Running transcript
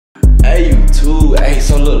too. Hey,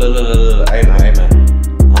 so look. Hey man.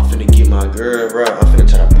 I'm finna get my girl, bro. I'm finna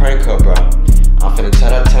try to prank her, bro. I'm finna try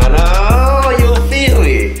to turn her on. You feel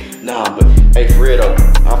it? Nah, but hey, for real though,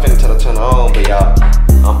 I'm finna try to turn her on, but y'all,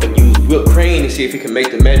 I'm finna use whipped cream to see if it can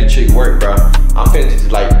make the magic trick work, bro. I'm finna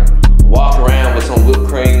just like walk around with some whipped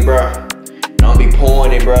cream, bro. And I'm be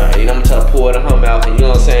pouring it, bro. And I'm gonna try to pour it in her mouth, and you know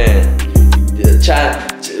what I'm saying?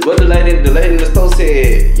 What the lady in the store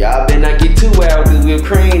said, y'all better not get too wild with this whipped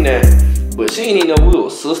cream now. But she ain't even know we were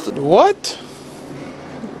sisters. What?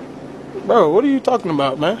 Bro, what are you talking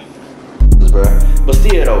about, man? Bro. But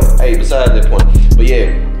still though, hey, besides that point. But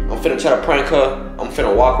yeah, I'm finna try to prank her. I'm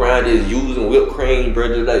finna walk around just using whipped cream, bro,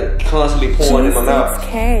 just like constantly pouring in my mouth.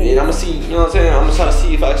 And I'ma see, you know what I'm saying? I'ma try to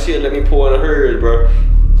see if she'll let me pour in hers, bro.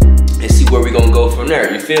 And see where we gonna go from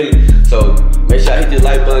there, you feel me? So make sure I hit this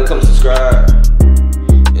like button, come subscribe.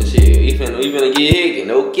 And shit, even get hit,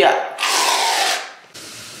 no cap.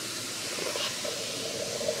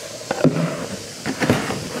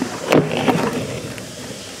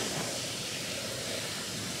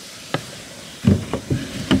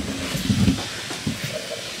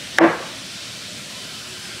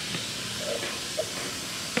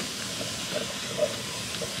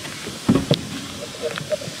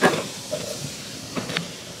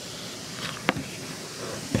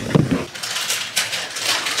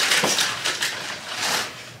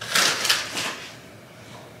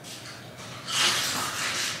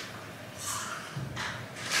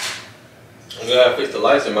 I'm gonna fix the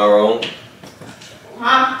lights in my room.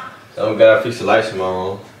 Huh? I'm gonna fix the lights in my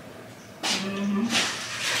room.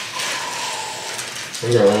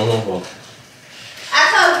 I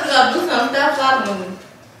told you to go do some stuff for me.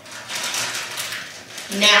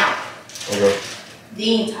 Now. Okay.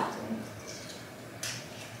 Then talk to me.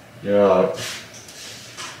 Yeah.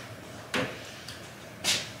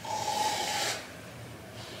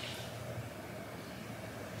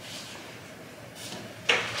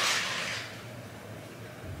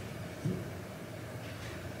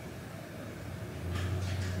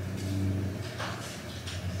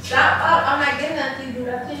 Stop up. I'm not getting that to you. Do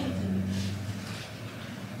that to you.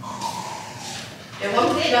 And one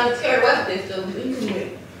thing, don't tear up this, so we can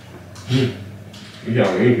wait. You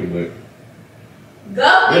got me eating, but Go.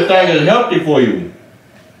 this thing is healthy for you.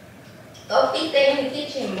 Go fix that in the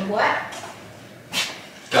kitchen, my boy.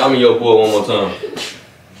 Call me your boy one more time.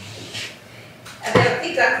 I better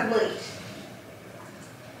fix out some bleach.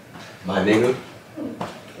 My nigga.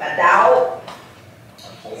 My dog.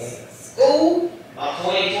 School. My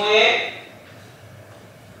twin.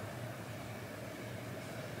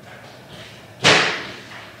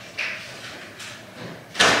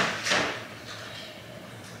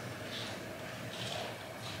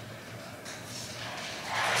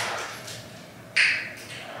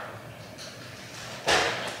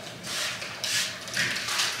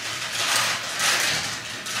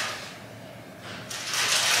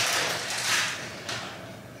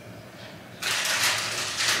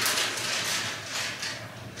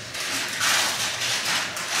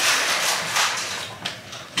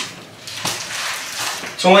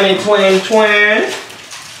 Twin.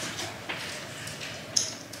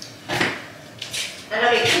 I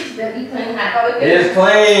know your kitchen better be clean. I go with It's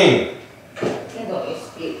clean. Let's go and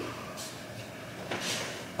spit.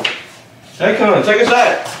 Hey, come on, take a shot.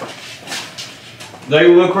 Take a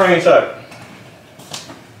whipped cream shot.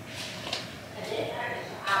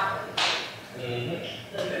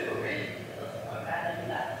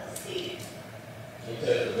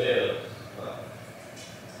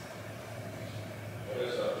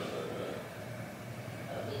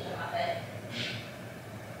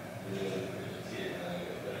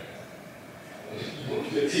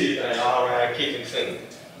 The titty thing all around kitchen sink.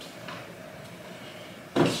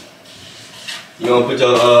 You gonna put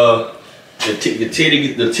your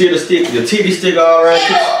titty stick all around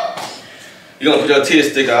kitchen. You gonna put your titty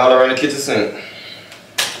stick all around the kitchen sink.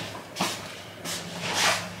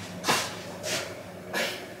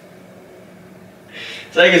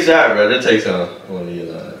 Take a shot, bro. Just take some. I want to use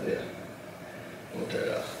yeah. We'll tear it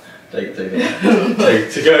off. Take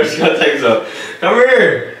some. Come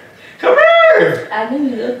here. Come here. I knew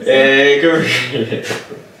you looked. Hey, come here.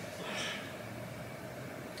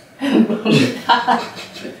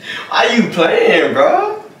 Why you playing,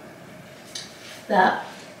 bro? Stop.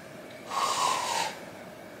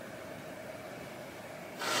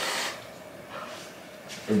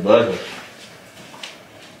 You're buzzing.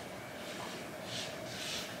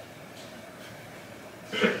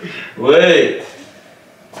 Wait.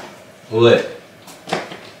 What?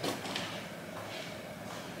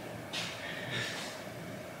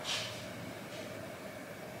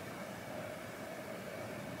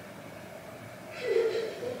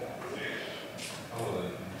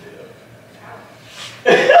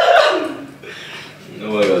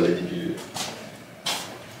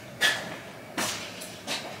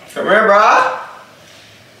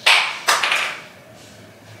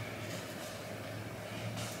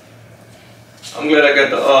 I'm glad I got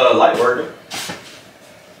the light working.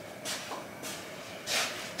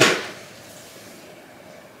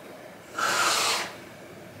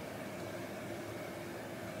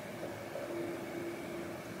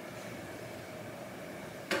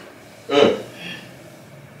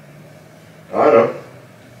 I know.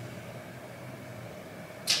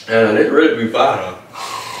 And it really be fine, huh?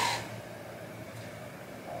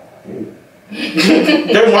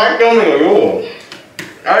 Them white gum in your.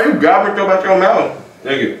 How you garbage up out your mouth?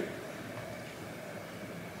 Nigga.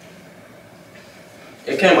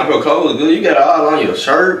 It came out your clothes good. You got it all on your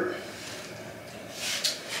shirt.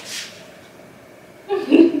 Let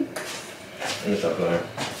me stop playing.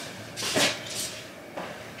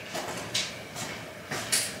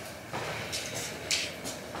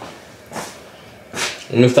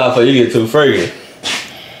 Let me stop before you get too freaky.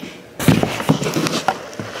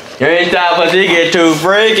 You ain't stop before you get too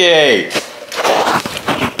freaky.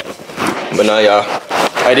 But now y'all,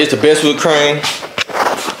 hey, this the best whipped cream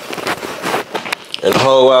in the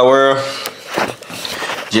whole wide world.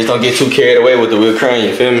 Just don't get too carried away with the whipped cream,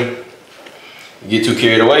 you feel me? You get too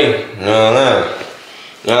carried away, you know what I'm saying?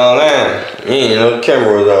 You know what I'm saying? You ain't no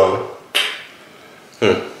camera was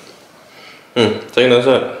on. Take another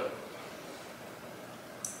shot.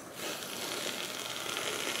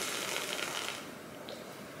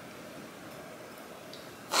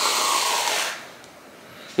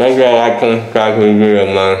 Thank God I can do it,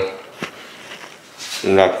 man.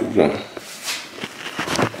 Not too good.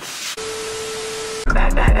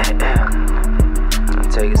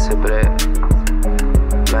 Take a sip of that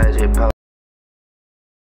magic powder.